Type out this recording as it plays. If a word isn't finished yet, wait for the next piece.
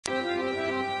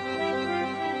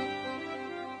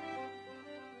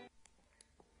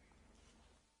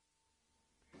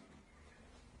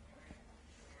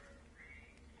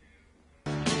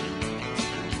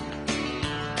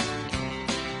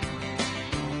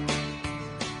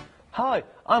Hi,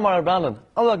 I'm Marlo and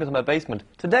welcome to my basement.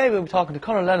 Today we'll be talking to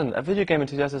Connor Lennon, a video game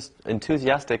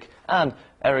enthusiastic, and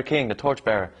Erich King, the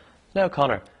torchbearer. Now,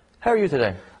 Connor, how are you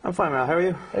today? I'm fine, Marlo. How are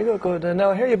you? Very good, good. Now,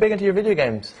 I hear you're big into your video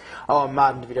games. Oh, I'm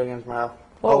mad into video games, Marlo.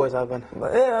 Well, always have been.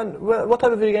 Yeah, and what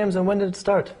type of video games and when did it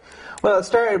start? Well, it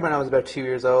started when I was about 2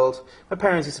 years old. My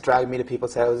parents used to drag me to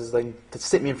people's houses, like, to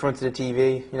sit me in front of the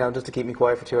TV, you know, just to keep me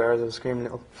quiet for 2 hours. I was screaming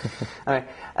little. Anyway,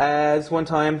 this one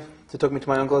time, they took me to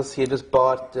my uncle's. He had just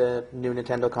bought the new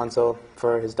Nintendo console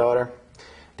for his daughter.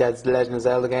 Dad's The Legend of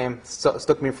Zelda game.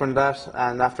 Stuck me in front of that,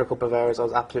 and after a couple of hours, I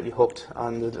was absolutely hooked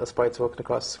on the little sprites walking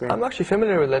across the screen. I'm actually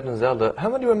familiar with Legend of Zelda. How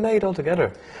many were made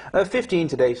altogether? 15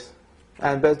 to date.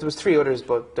 And there was 3 others,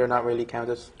 but they're not really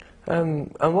counted.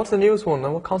 And what's the newest one,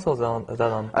 and what console is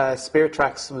that on? Spirit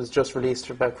Tracks was just released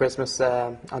about Christmas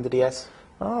on the DS.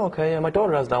 Oh, okay, yeah, my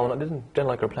daughter has that one. I didn't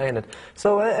like her playing it.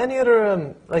 So, any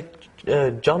other,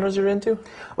 genres you're into?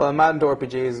 Well, I'm mad into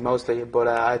RPGs mostly, but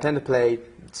I tend to play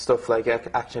stuff like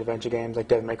action-adventure games like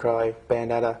Devil May Cry,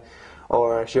 Bayonetta,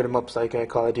 or shoot-em-ups like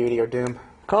Call of Duty or Doom.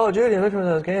 Call of Duty, I'm looking at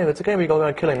that game. It's a game where you go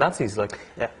around killing Nazis, like.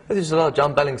 Yeah. There's just a lot of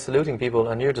John Belling saluting people,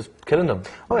 and you're just killing them.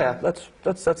 Oh, yeah.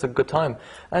 That's a good time.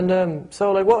 And,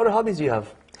 so, like, what other hobbies do you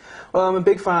have? Well, I'm a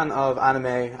big fan of anime,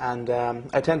 and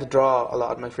I tend to draw a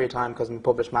lot in my free time because I'm a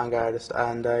published manga artist,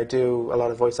 and I do a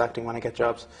lot of voice acting when I get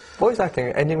jobs. Voice acting?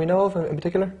 Anything we know of in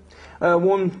particular?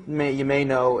 One you may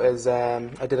know is I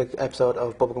did an episode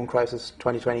of Bubblegum Crisis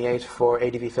 2028 for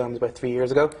ADV Films about 3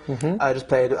 years ago. I just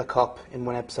played a cop in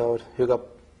one episode who got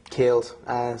killed,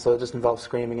 so it just involved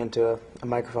screaming into a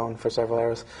microphone for several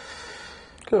hours.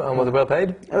 Cool. And was it well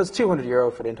paid? It was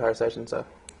 €200 for the entire session, so.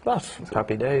 That's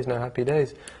happy days now, happy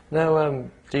days. Now,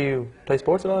 do you play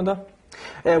sports at all in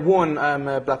that? One, I'm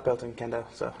a black belt in Kendo,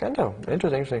 so. Kendo,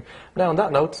 interesting. Now, on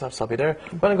that note, I'll stop you there.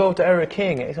 We're going to go to Erich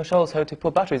King. He's going to show us how to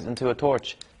put batteries into a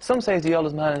torch. Some say he's the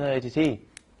oldest man in IDT.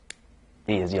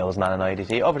 He is the oldest man in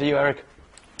IDT. Over to you, Erich.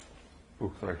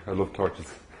 Oh, sorry, I love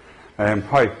torches.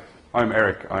 Hi, I'm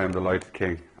Erich. I am the Light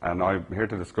King, and I'm here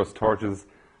to discuss torches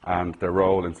and their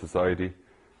role in society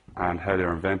and how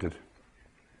they're invented.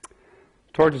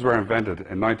 Torches were invented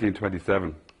in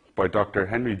 1927 by Dr.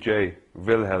 Henry J.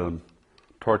 Wilhelm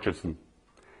Torcherson.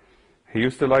 He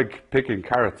used to like picking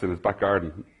carrots in his back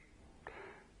garden.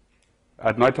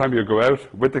 At night time, he'd go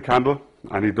out with the candle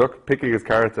and he'd look picking his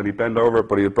carrots, and he'd bend over,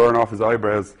 but he'd burn off his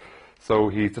eyebrows. So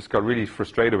he just got really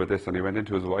frustrated with this, and he went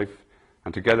into his wife,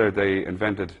 and together they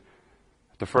invented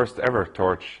the first ever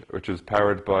torch, which was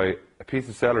powered by a piece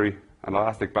of celery, an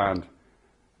elastic band,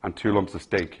 and 2 lumps of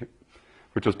steak,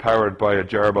 which was powered by a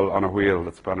gerbil on a wheel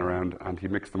that spun around, and he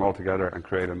mixed them all together and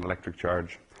created an electric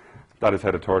charge. That is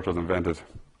how the torch was invented.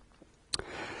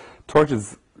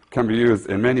 Torches can be used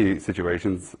in many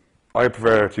situations. I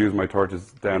prefer to use my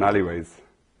torches down alleyways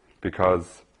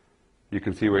because you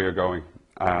can see where you're going,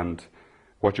 and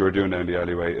what you are doing down the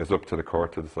alleyway is up to the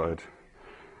court to decide.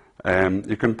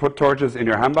 You can put torches in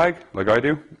your handbag, like I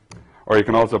do, or you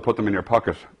can also put them in your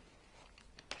pocket.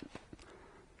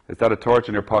 Is that a torch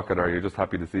in your pocket, or are you just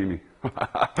happy to see me?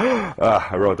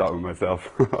 I wrote that one myself.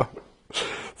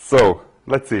 So,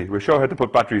 let's see. We'll show how to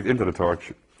put batteries into the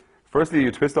torch. Firstly,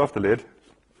 you twist off the lid.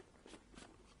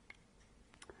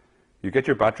 You get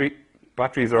your battery.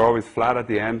 Batteries are always flat at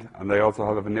the end, and they also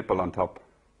have a nipple on top.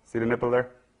 See the nipple there?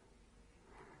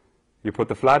 You put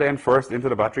the flat end first into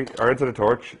the battery, or into the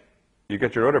torch. You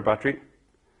get your other battery,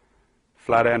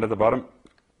 flat end at the bottom,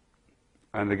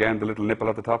 and again the little nipple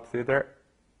at the top. See it there?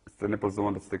 The nipple's the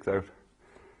one that sticks out.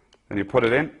 Then you put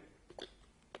it in,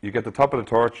 you get the top of the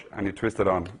torch, and you twist it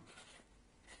on.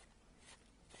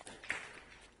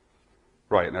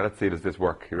 Right, now let's see, does this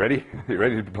work? You ready? You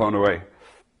ready to be blown away?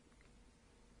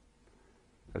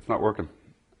 It's not working.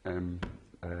 I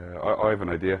have an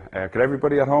idea. Could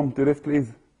everybody at home do this,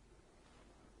 please?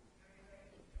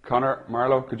 Connor,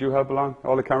 Marlo, could you help along?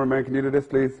 All the cameramen, can you do this,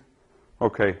 please?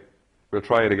 Okay, we'll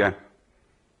try it again.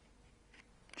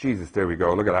 Jesus, there we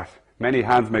go, look at that. Many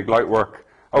hands make light work.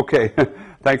 Okay,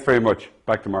 thanks very much.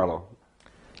 Back to Marlo.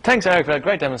 Thanks, Erich, for that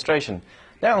great demonstration.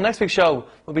 Now, on next week's show,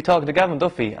 we'll be talking to Gavin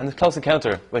Duffy and his close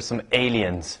encounter with some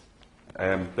aliens.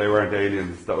 They weren't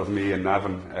aliens. That was me and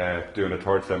Navin doing a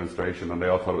torch demonstration, and they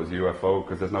all thought it was a UFO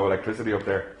because there's no electricity up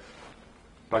there.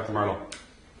 Back to Marlo.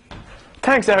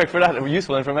 Thanks, Erich, for that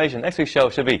useful information. Next week's show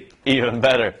should be even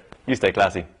better. You stay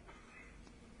classy.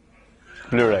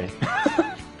 Blu-ray.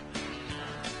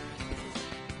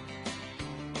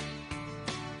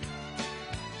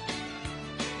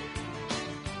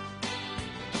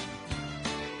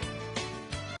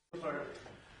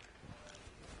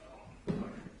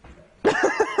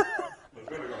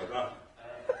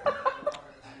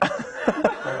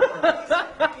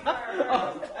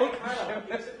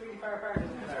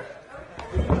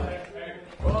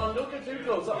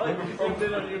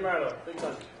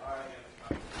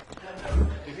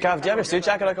 Gav, do you have your suit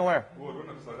jacket I can wear? Oh, I don't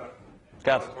know if it's like that.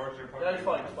 Gav, Yeah, it's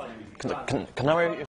fine, it's fine. can I wear your